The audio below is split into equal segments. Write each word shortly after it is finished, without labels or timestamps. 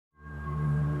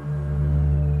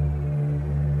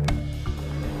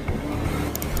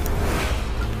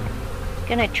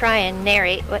gonna try and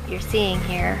narrate what you're seeing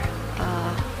here.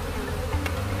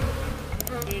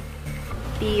 Big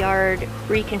bee yard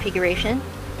reconfiguration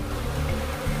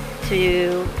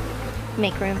to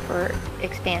make room for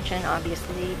expansion,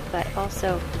 obviously, but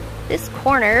also this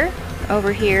corner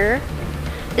over here,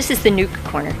 this is the nuke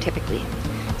corner typically.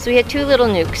 So we had two little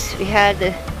nukes. We had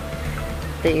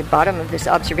the bottom of this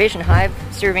observation hive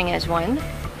serving as one,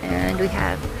 and we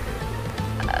have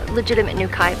a legitimate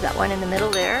nuke hive, that one in the middle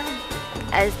there,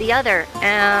 as the other.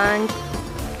 And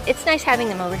it's nice having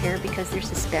them over here because they're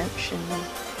suspension and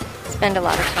they spend a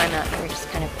lot of time out here just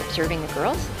kind of observing the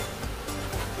girls.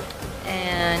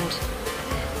 And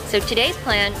so today's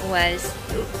plan was,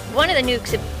 one of the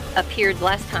nukes appeared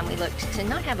last time we looked to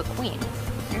not have a queen.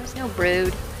 There was no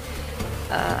brood,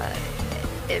 but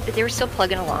they were still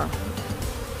plugging along.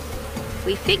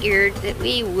 We figured that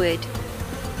we would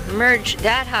merge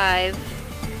that hive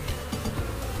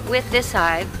with this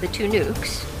hive, the two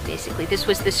nukes, basically. This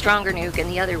was the stronger nuke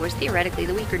and the other was theoretically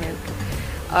the weaker nuke,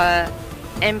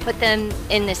 and put them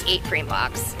in this 8-frame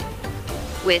box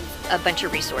with a bunch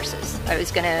of resources.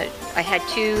 I had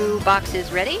 2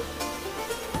 boxes ready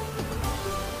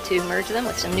to merge them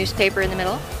with some newspaper in the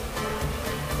middle.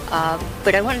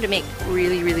 But I wanted to make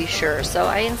really, really sure. So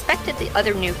I inspected the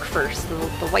other nuke first,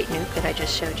 the white nuke that I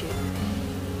just showed you.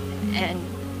 And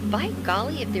by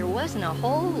golly, if there wasn't a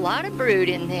whole lot of brood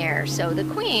in there. So the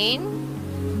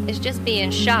queen is just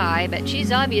being shy, but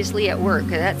she's obviously at work.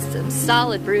 That's some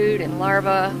solid brood and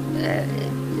larvae.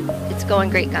 It's going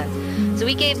great guns. So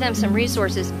we gave them some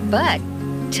resources, but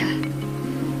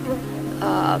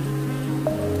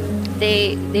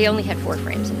they only had 4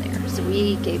 frames in there. So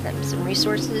we gave them some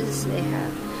resources. They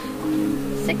have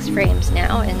 6 frames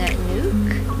now in that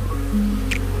nuke.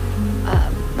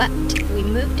 But we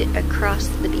moved it across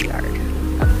the bee yard.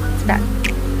 It's about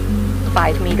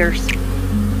 5 meters.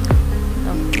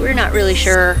 We're not really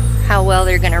sure how well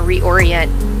they're going to reorient.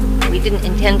 We didn't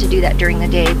intend to do that during the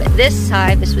day, but this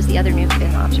hive, this was the other nuke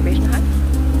in the observation hive.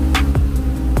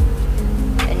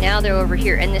 And now they're over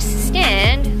here. And this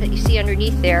stand that you see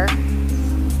underneath there,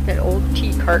 that old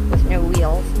tea cart with no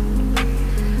wheels,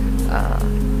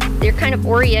 they're kind of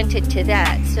oriented to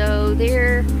that. So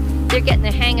they're getting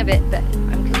the hang of it, but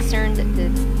I'm concerned that the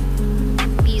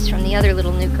bees from the other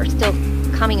little nuke are still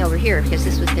coming over here because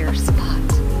this was their spot.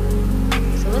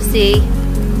 So we'll see.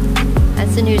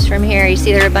 That's the news from here. You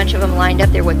see there are a bunch of them lined up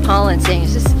there with pollen saying,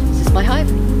 is this my hive?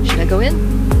 Should I go in?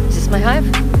 Is this my hive?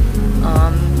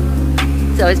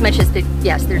 So as much as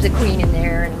yes, there's a queen in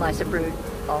there and lots of brood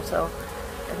also.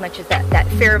 As much as that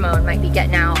pheromone might be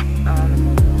getting out,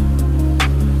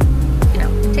 you know,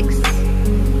 it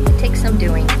takes some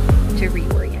doing to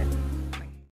rework.